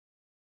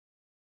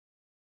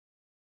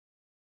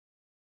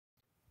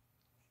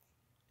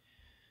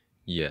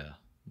Yeah,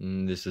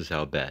 this is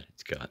how bad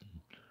it's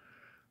gotten.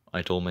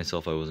 I told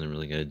myself I wasn't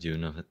really going to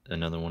do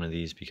another one of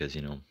these because,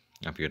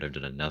 I figured I've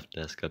done enough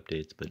desk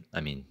updates, but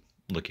I mean,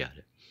 look at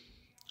it.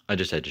 I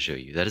just had to show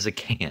you. That is a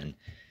can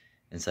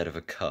inside of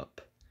a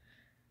cup.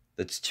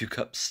 That's 2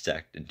 cups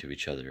stacked into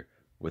each other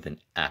with an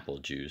apple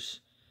juice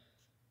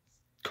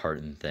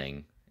carton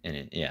thing in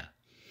it. Yeah.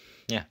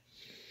 Yeah.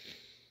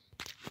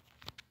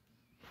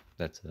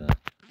 That's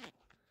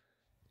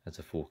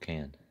a full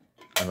can.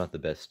 I'm not the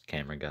best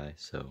camera guy,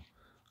 so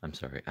I'm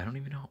sorry. I don't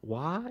even know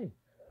why.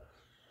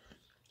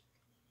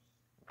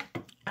 I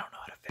don't know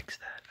how to fix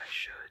that. I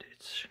should.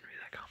 It shouldn't be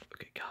that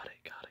complicated. Okay,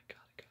 got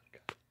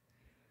it.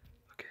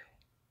 Okay.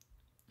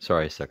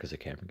 Sorry I suck as a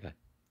camera guy.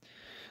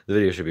 The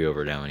video should be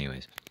over now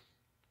anyways.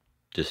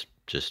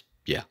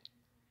 Yeah.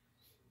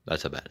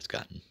 That's how bad it's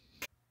gotten.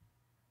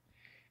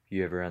 If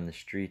you ever on the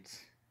streets,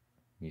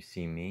 you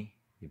see me,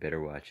 you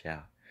better watch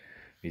out.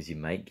 Because you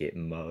might get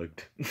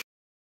mugged.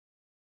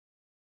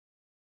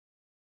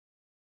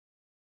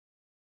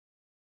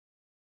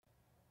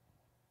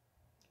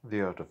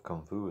 The art of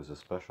Kung Fu is a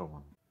special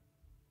one.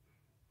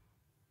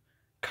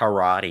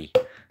 Karate.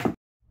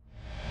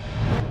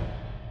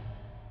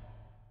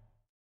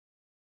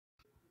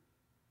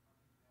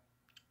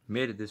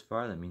 Made it this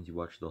far, that means you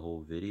watched the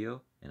whole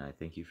video, and I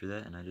thank you for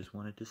that, and I just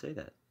wanted to say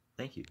that.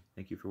 Thank you.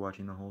 Thank you for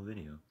watching the whole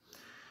video.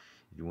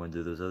 If you want to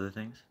do those other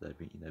things, that'd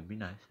be nice.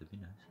 That'd be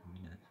nice.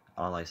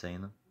 I don't like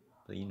saying them,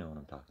 but you know what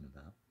I'm talking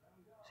about.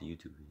 It's a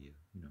YouTube video.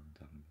 You know what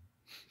I'm talking about.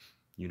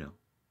 You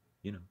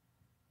know.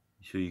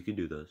 So you can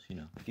do those,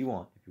 if you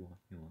want.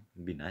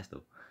 It'd be nice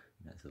though.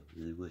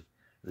 Really would.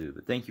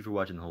 But thank you for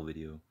watching the whole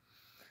video.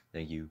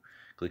 Thank you.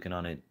 Clicking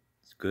on it,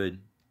 it's good,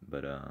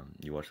 but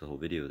you watch the whole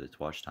video, that's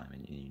watch time,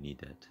 and you need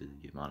that to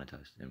get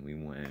monetized. And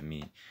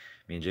me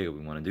and Jacob,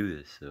 we want to do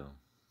this, so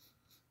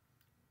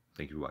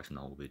thank you for watching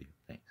the whole video.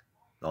 Thanks.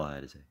 That's all I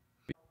had to say.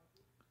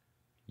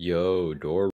 Yo, door.